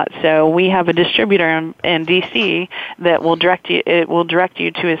it's not. So we have a distributor in D.C. that will direct you. It will direct you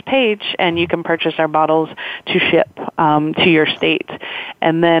to his page, and you can purchase our bottles to ship to your state.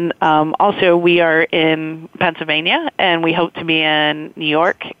 And then also we are in Pennsylvania, and we hope to be in New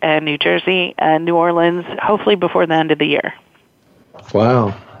York and New Jersey and New Orleans, hopefully before the end of the year.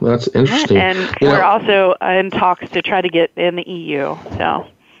 Wow, that's interesting. And we're also in talks to try to get in the EU. So.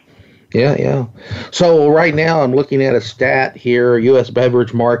 Yeah. So right now I'm looking at a stat here, U.S.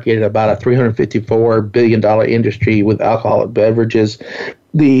 beverage market, about a $354 billion industry with alcoholic beverages.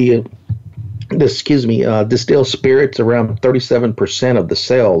 Distilled spirits around 37% of the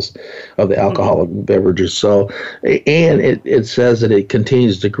sales of the alcoholic beverages. So, and it says that it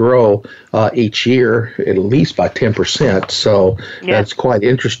continues to grow each year, at least by 10%. So that's quite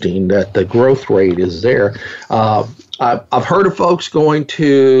interesting that the growth rate is there. I've heard of folks going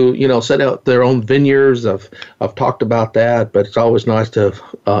to, set out their own vineyards. I've talked about that, but it's always nice to,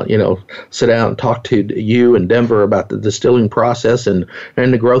 sit down and talk to you in Denver about the distilling process and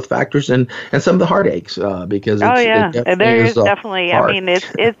the growth factors and some of the heartaches because there is definitely. Hard. I mean,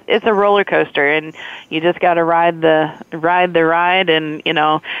 it's a roller coaster, and you just got to ride the ride, and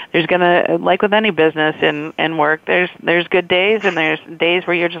there's gonna, like with any business and work, there's good days, and there's days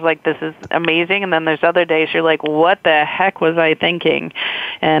where you're just like, this is amazing, and then there's other days you're like, what the heck was I thinking?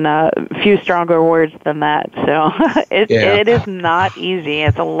 And a few stronger words than that. So it is not easy.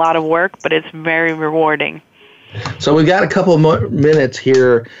 It's a lot of work, but it's very rewarding. So we've got a couple more minutes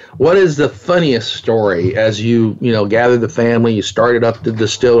here. What is the funniest story as you gathered the family, you started up the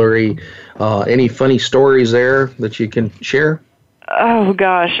distillery? Any funny stories there that you can share? Oh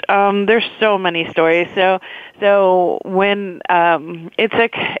gosh, there's so many stories. So when it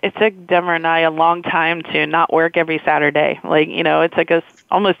took Denver and I a long time to not work every Saturday. It took us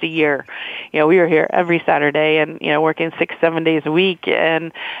almost a year. We were here every Saturday and working 6-7 days a week.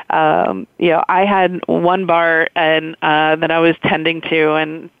 And I had one bar and that I was tending to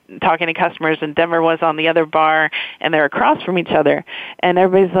and talking to customers, and Denver was on the other bar, and they're across from each other. And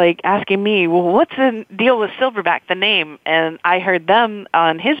everybody's asking me, well, what's the deal with Silverback, the name? And I heard them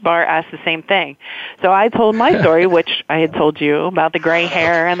on his bar ask the same thing. So I told my story, which I had told you about the gray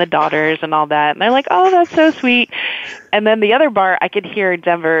hair and the daughters and all that. And they're like, oh, that's so sweet. And then the other bar, I could hear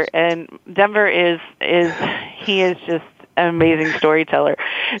Denver, and Denver is just an amazing storyteller.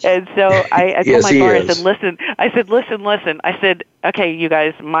 And so I told my bar, I said, listen. I said, okay, you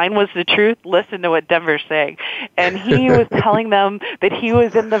guys, mine was the truth. Listen to what Denver's saying. And he was telling them that he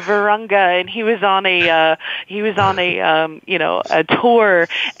was in the Virunga and he was on a tour,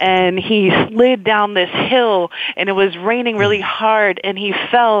 and he slid down this hill and it was raining really hard, and he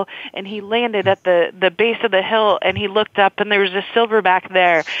fell and he landed at the base of the hill, and he looked up and there was a silverback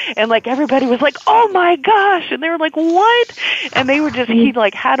there, and everybody was like, oh my gosh, and they were like, what? And they were he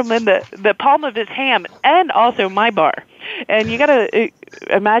had him in the palm of his hand, and also my bar. And you got to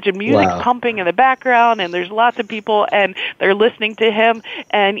imagine music pumping in the background, and there's lots of people, and they're listening to him.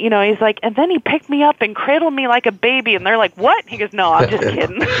 And, he's like, and then he picked me up and cradled me like a baby. And they're like, what? He goes, no, I'm just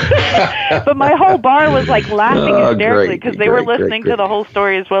kidding. But my whole bar was laughing hysterically because they were listening to the whole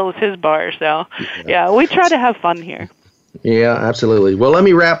story as well as his bar. So, yeah, we try to have fun here. Yeah, absolutely. Well, let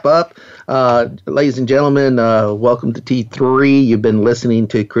me wrap up. Ladies and gentlemen, welcome to T3. You've been listening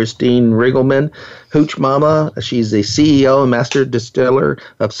to Christine Riggleman, Hooch Mama. She's the CEO and Master Distiller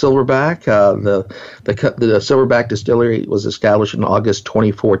of Silverback. The Silverback Distillery was established in August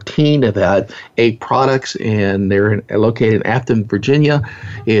 2014. They've had 8 products, and they're located in Afton, Virginia.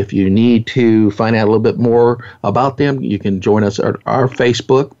 If you need to find out a little bit more about them, you can join us at our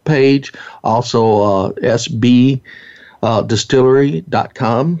Facebook page, also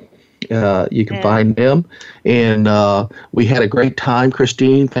sbdistillery.com. You can find them. And we had a great time.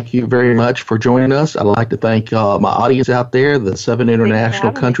 Christine, thank you very much for joining us. I'd like to thank my audience out there, the 7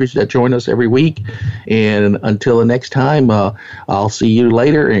 international countries that join us every week. And until the next time, I'll see you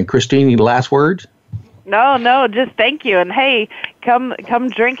later. And Christine, any last words? No, just thank you. And hey, come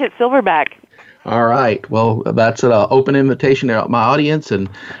drink at Silverback. All right. Well, that's an open invitation to my audience. And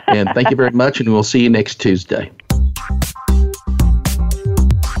thank you very much. And we'll see you next Tuesday.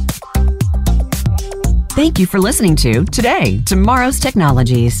 Thank you for listening to Today, Tomorrow's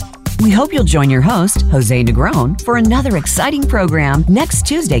Technologies. We hope you'll join your host, Jose Negron, for another exciting program next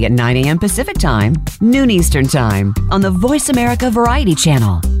Tuesday at 9 a.m. Pacific Time, noon Eastern Time, on the Voice America Variety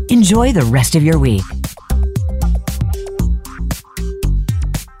Channel. Enjoy the rest of your week.